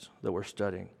text that we're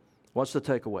studying. What's the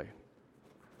takeaway?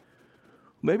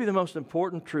 Maybe the most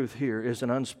important truth here is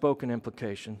an unspoken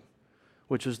implication,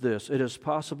 which is this: it is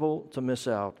possible to miss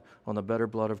out on the better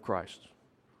blood of Christ.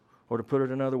 Or to put it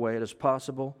another way, it is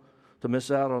possible to miss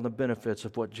out on the benefits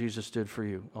of what Jesus did for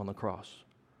you on the cross.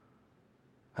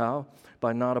 How?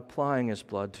 By not applying His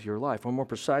blood to your life, or more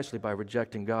precisely, by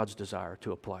rejecting God's desire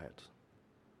to apply it.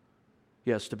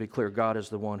 Yes, to be clear, God is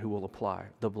the one who will apply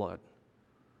the blood.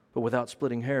 But without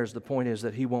splitting hairs, the point is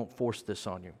that He won't force this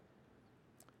on you.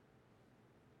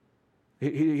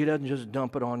 He doesn't just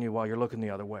dump it on you while you're looking the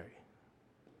other way.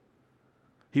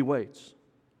 He waits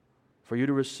for you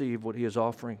to receive what He is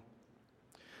offering.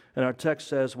 And our text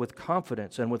says, with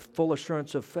confidence and with full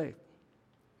assurance of faith.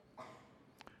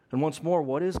 And once more,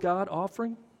 what is God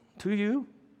offering to you?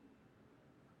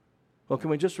 Well, can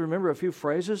we just remember a few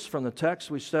phrases from the text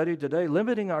we studied today,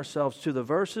 limiting ourselves to the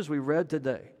verses we read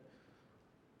today?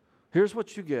 Here's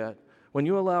what you get when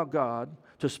you allow God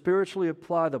to spiritually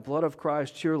apply the blood of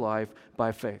Christ to your life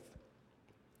by faith.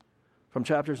 From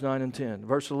chapters 9 and 10.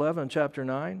 Verse 11 in chapter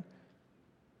 9,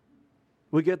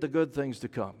 we get the good things to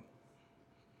come.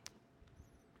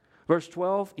 Verse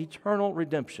 12, eternal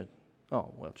redemption.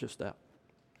 Oh, well, just that.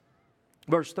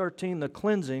 Verse 13, the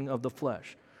cleansing of the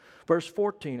flesh. Verse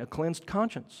 14, a cleansed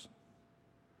conscience.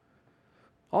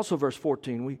 Also verse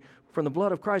 14, from the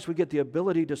blood of Christ, we get the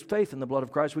ability to, faith in the blood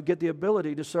of Christ, we get the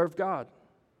ability to serve God.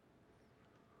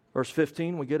 Verse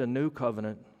 15, we get a new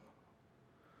covenant.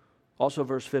 Also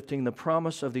verse 15, the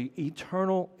promise of the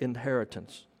eternal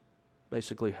inheritance,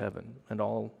 basically heaven and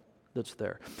all that's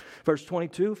there. Verse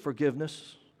 22,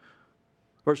 forgiveness.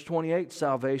 Verse 28,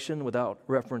 salvation without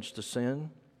reference to sin.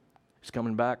 He's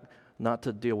coming back not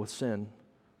to deal with sin,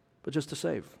 but just to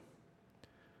save.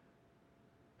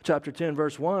 Chapter 10,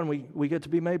 verse 1, we get to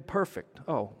be made perfect.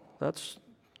 Oh, that's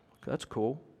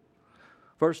cool.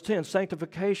 Verse 10,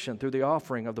 sanctification through the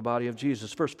offering of the body of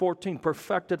Jesus. Verse 14,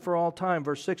 perfected for all time.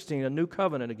 Verse 16, a new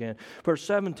covenant again. Verse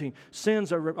 17,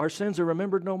 our sins are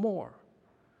remembered no more.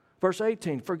 Verse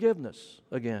 18, forgiveness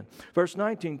again. Verse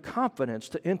 19, confidence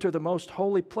to enter the most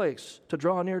holy place, to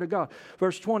draw near to God.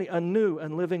 Verse 20, a new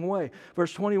and living way.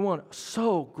 Verse 21,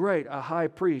 so great a high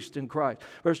priest in Christ.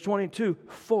 Verse 22,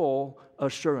 full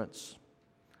assurance.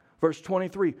 Verse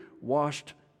 23,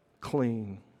 washed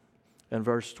clean. And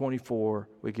verse 24,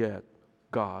 we get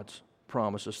God's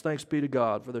promises. Thanks be to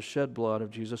God for the shed blood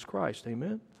of Jesus Christ.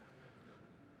 Amen?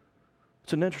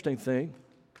 It's an interesting thing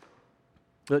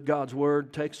that God's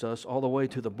Word takes us all the way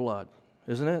to the blood,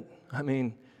 isn't it? I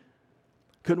mean,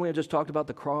 couldn't we have just talked about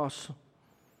the cross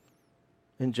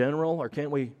in general? Or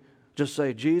can't we just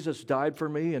say, Jesus died for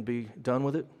me and be done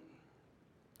with it?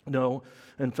 No.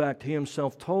 In fact, He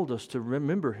Himself told us to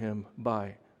remember Him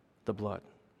by the blood,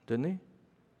 didn't He?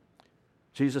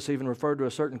 Jesus even referred to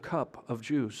a certain cup of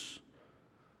juice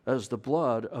as the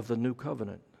blood of the new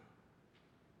covenant.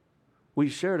 We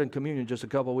shared in communion just a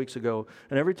couple of weeks ago,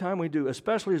 and every time we do,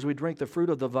 especially as we drink the fruit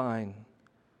of the vine,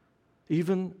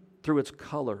 even through its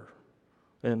color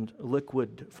and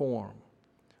liquid form,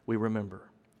 we remember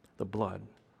the blood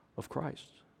of Christ.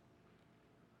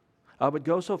 I would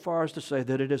go so far as to say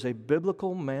that it is a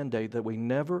biblical mandate that we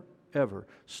never, ever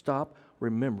stop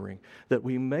remembering, that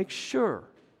we make sure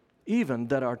even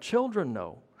that our children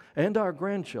know and our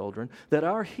grandchildren that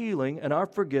our healing and our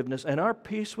forgiveness and our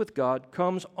peace with God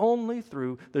comes only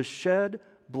through the shed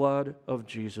blood of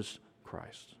Jesus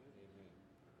Christ.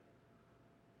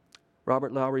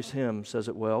 Robert Lowry's hymn says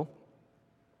it well.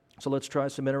 So let's try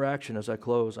some interaction as I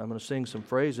close. I'm going to sing some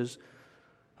phrases,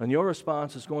 and your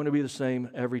response is going to be the same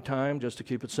every time, just to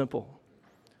keep it simple.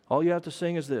 All you have to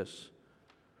sing is this: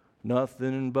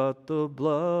 nothing but the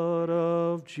blood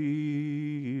of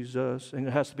Jesus. And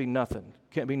it has to be nothing.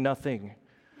 Can't be nothing.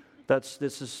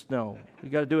 No. You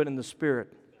got to do it in the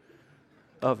spirit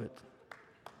of it.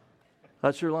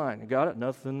 That's your line. You got it?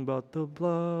 Nothing but the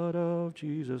blood of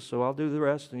Jesus. So I'll do the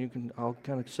rest, and I'll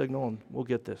kind of signal, and we'll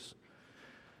get this.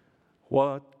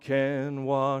 What can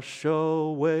wash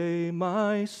away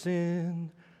my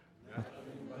sin?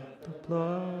 Nothing but the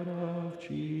blood of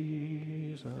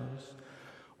Jesus.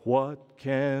 What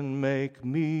can make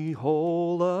me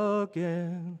whole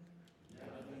again?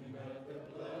 Nothing but the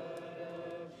blood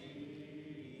of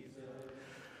Jesus.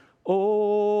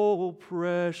 Oh,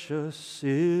 precious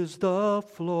is the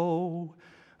flow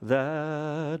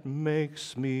that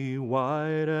makes me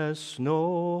white as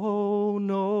snow.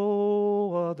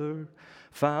 No other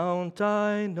fount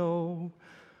I know.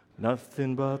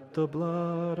 Nothing but the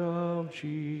blood of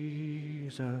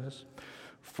Jesus.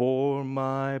 For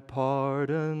my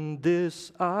pardon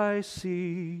this I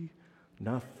see,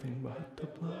 nothing but the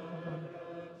blood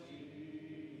of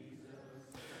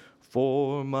Jesus.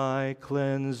 For my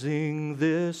cleansing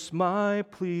this my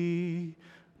plea,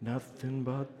 nothing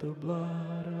but the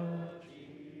blood of Jesus.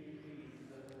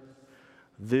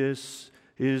 This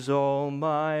is all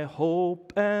my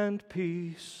hope and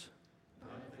peace.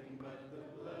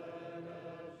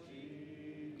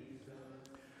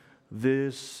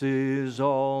 This is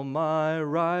all my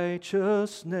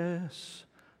righteousness.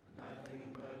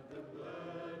 Nothing but the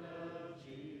blood of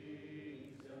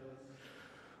Jesus.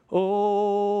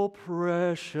 Oh,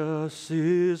 precious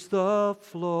is the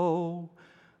flow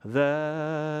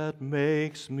that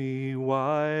makes me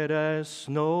white as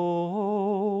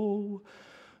snow.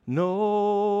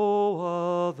 No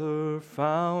other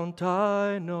fount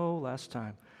I know. Last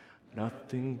time.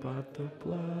 Nothing but the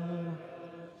blood.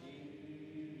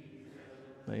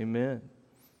 Amen.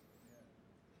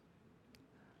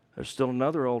 There's still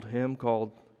another old hymn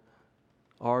called,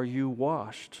 Are You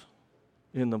Washed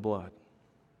in the Blood?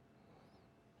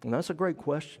 And that's a great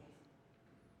question.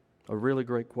 A really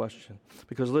great question.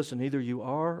 Because listen, either you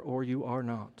are or you are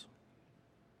not.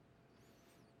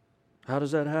 How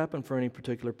does that happen for any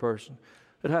particular person?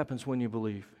 It happens when you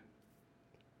believe.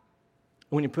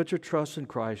 When you put your trust in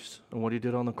Christ and what He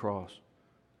did on the cross.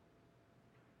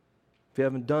 If you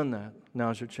haven't done that,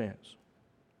 now's your chance.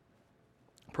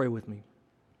 Pray with me.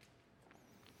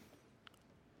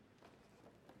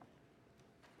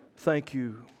 Thank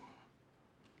you,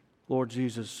 Lord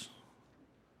Jesus,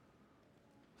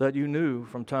 that you knew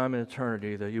from time and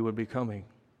eternity that you would be coming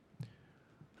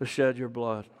to shed your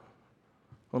blood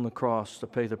on the cross to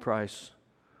pay the price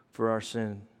for our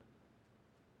sin.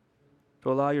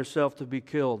 to allow yourself to be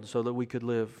killed so that we could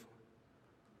live.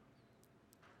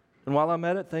 And while I'm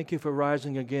at it, thank you for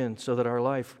rising again so that our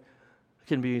life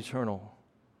can be eternal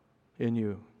in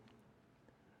you.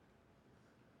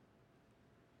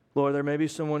 Lord, there may be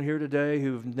someone here today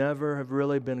who've never have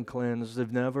really been cleansed.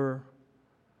 They've never,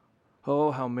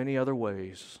 how many other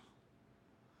ways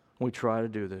we try to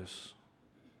do this.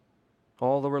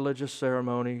 All the religious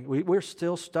ceremony, we're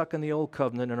still stuck in the old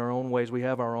covenant in our own ways. We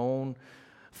have our own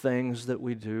things that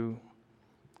we do,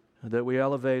 that we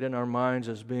elevate in our minds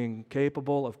as being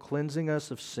capable of cleansing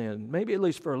us of sin, maybe at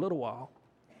least for a little while,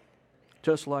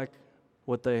 just like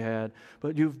what they had.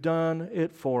 But you've done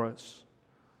it for us.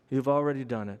 You've already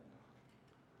done it.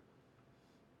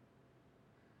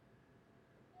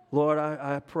 Lord,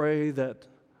 I pray that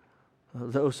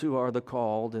those who are the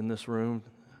called in this room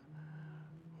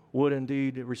would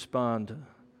indeed respond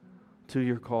to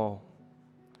your call.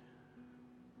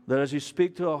 That as you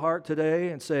speak to a heart today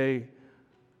and say,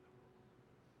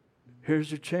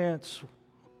 here's your chance,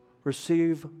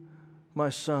 receive my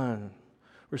son,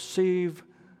 receive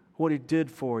what he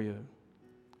did for you.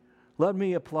 Let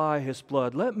me apply his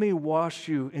blood. Let me wash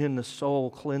you in the soul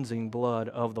cleansing blood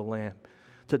of the Lamb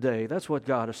today. That's what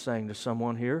God is saying to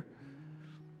someone here.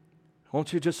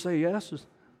 Won't you just say yes?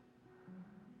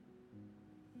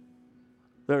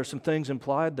 There are some things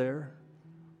implied there.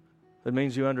 That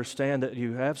means you understand that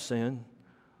you have sinned.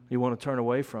 You want to turn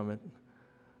away from it.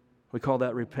 We call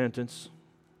that repentance.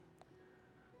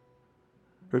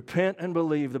 Repent and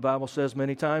believe, the Bible says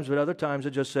many times, but other times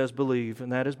it just says believe,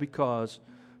 and that is because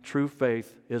true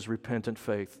faith is repentant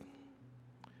faith.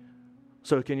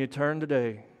 So can you turn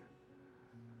today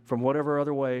from whatever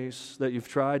other ways that you've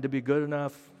tried to be good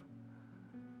enough,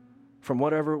 from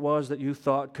whatever it was that you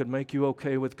thought could make you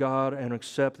okay with God, and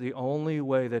accept the only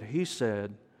way that He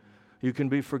said you can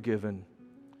be forgiven?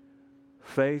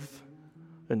 Faith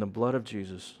in the blood of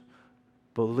Jesus.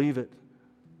 Believe it,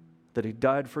 that He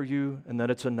died for you and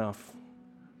that it's enough.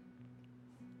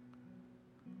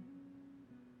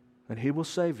 And He will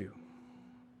save you.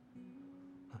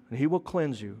 And He will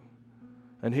cleanse you.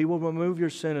 And He will remove your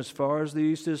sin as far as the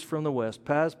east is from the west,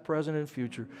 past, present, and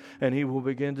future. And He will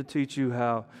begin to teach you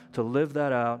how to live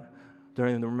that out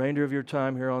during the remainder of your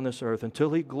time here on this earth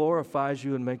until He glorifies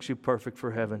you and makes you perfect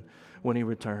for heaven when He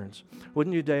returns.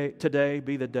 Wouldn't you today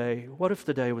be the day? What if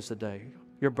today was the day?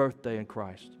 Your birthday in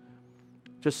Christ.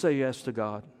 Just say yes to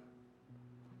God.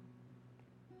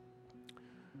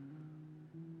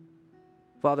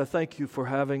 Father, thank you for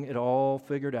having it all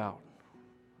figured out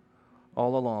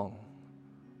all along.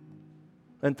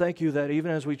 And thank you that even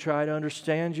as we try to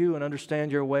understand you and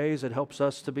understand your ways, it helps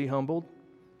us to be humbled.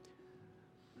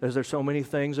 As there's so many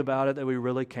things about it that we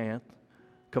really can't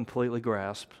completely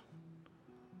grasp.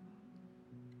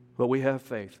 But we have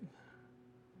faith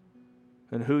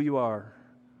in who you are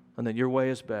and that your way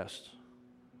is best.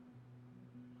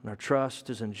 And our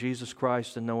trust is in Jesus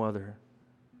Christ and no other.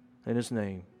 In His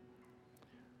name,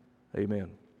 amen.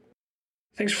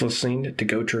 Thanks for listening to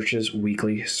Go Church's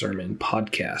weekly sermon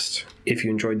podcast. If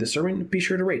you enjoyed the sermon, be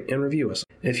sure to rate and review us.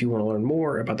 If you want to learn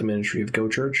more about the ministry of Go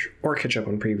Church or catch up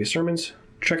on previous sermons,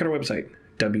 check out our website,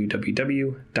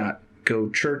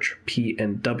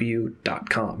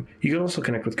 www.gochurchpnw.com. You can also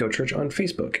connect with Go Church on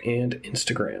Facebook and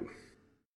Instagram.